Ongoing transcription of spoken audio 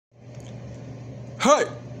Hey,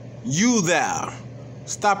 you there.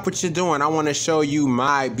 Stop what you're doing. I want to show you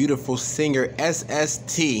my beautiful Singer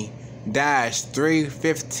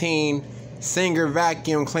SST-315 Singer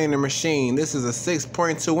vacuum cleaner machine. This is a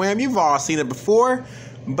 6.2 amp. You've all seen it before,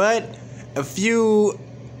 but a few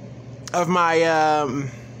of my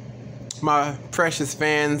my precious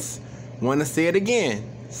fans want to see it again.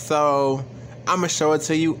 So I'm gonna show it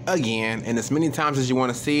to you again, and as many times as you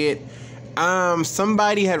want to see it.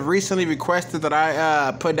 Somebody had recently requested that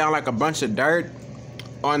I put down like a bunch of dirt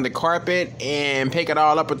on the carpet and pick it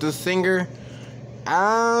all up with this Singer.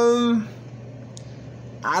 I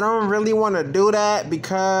don't really want to do that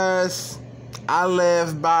because I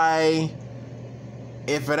live by,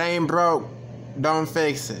 if it ain't broke, don't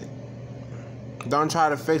fix it. Don't try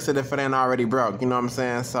to fix it if it ain't already broke, you know what I'm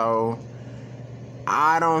saying? So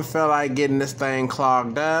I don't feel like getting this thing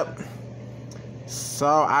clogged up. So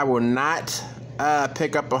I will not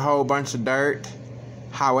pick up a whole bunch of dirt.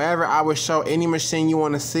 However, I will show any machine you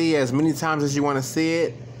want to see as many times as you want to see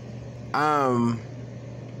it.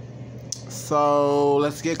 So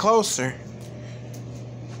let's get closer.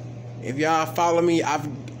 If y'all follow me, I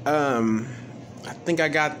think I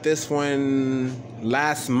got this one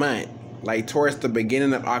last month, like towards the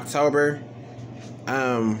beginning of October.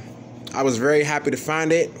 I was very happy to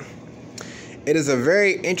find it. It is a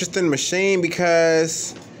very interesting machine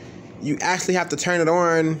because you actually have to turn it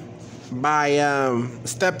on by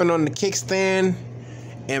stepping on the kickstand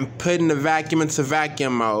and putting the vacuum into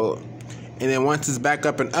vacuum mode. And then once it's back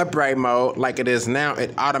up in upright mode, like it is now,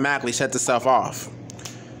 it automatically shuts itself off.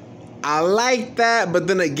 I like that, but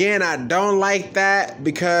then again, I don't like that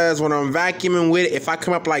because when I'm vacuuming with it, if I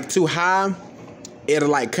come up like too high, it'll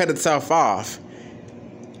like cut itself off.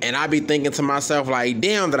 And I be thinking to myself like,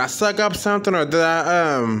 damn, did I suck up something, or did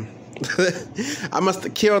I I must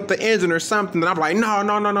have killed the engine or something? And I'm like,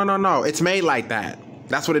 no, it's made like that.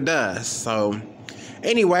 That's what it does. So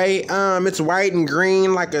anyway, it's white and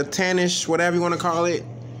green, like a tannish, whatever you want to call it.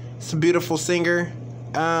 It's a beautiful Singer.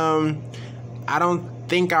 I don't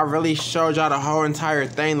think I really showed y'all the whole entire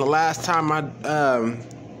thing the last time I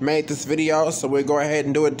made this video, so we'll go ahead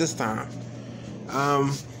and do it this time.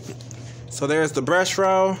 So there's the brush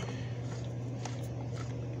roll,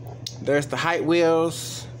 there's the height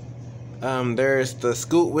wheels, there's the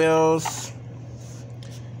scoot wheels.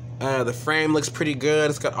 The frame looks pretty good.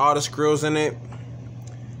 It's got all the screws in it.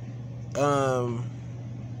 And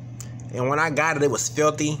when I got it, it was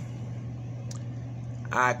filthy.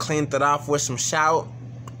 I cleaned it off with some shout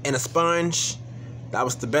and a sponge. That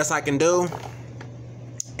was the best I can do.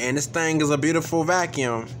 And this thing is a beautiful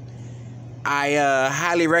vacuum. I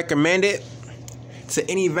highly recommend it to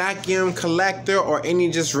any vacuum collector or any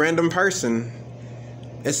just random person.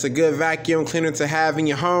 It's a good vacuum cleaner to have in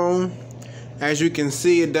your home. As you can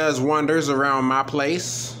see, it does wonders around my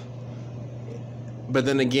place. But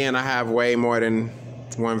then again, I have way more than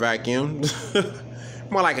one vacuum.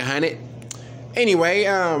 More like 100. Anyway,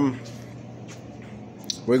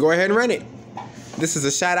 we'll go ahead and run it. This is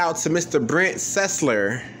a shout out to Mr. Brent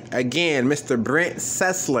Sessler. Again, Mr. Brent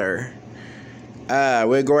Sessler.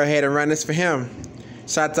 We'll go ahead and run this for him.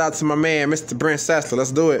 Shouts out to my man, Mr. Brent Sessler.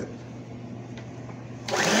 Let's do it.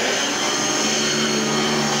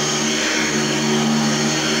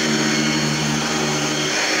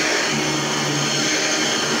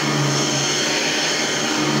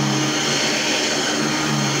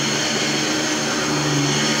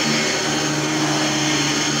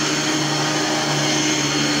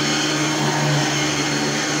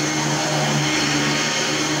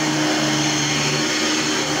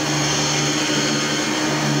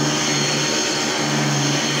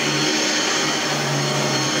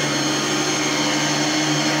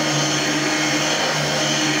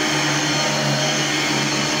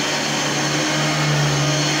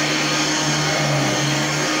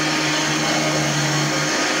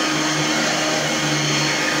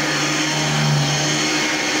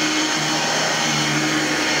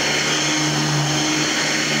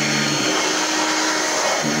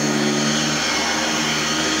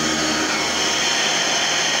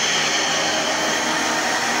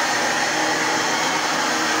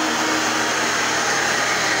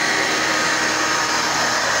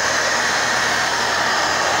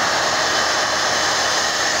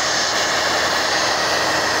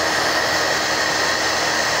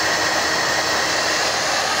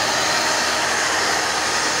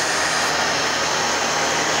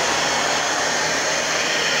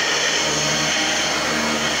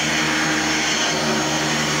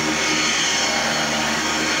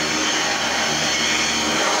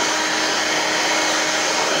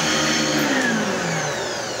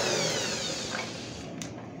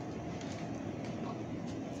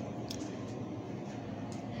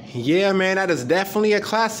 Yeah, man, that is definitely a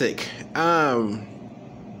classic.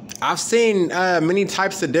 I've seen many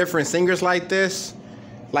types of different singers like this.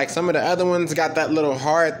 Like some of the other ones got that little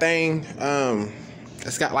hard thing.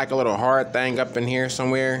 It's got like a little hard thing up in here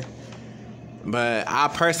somewhere. But I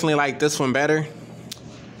personally like this one better.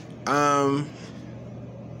 And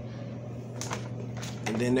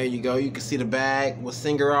then there you go. You can see the bag with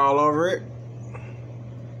Singer all over it.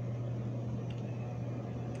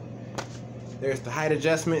 There's the height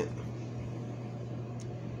adjustment.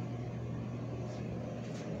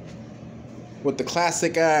 With the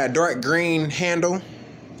classic dark green handle.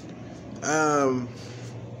 I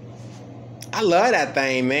love that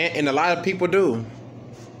thing, man, and a lot of people do.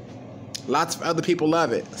 Lots of other people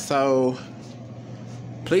love it. So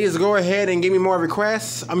please go ahead and give me more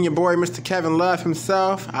requests. I'm your boy, Mr. Kevin Love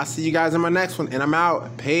himself. I'll see you guys in my next one, and I'm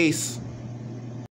out. Peace.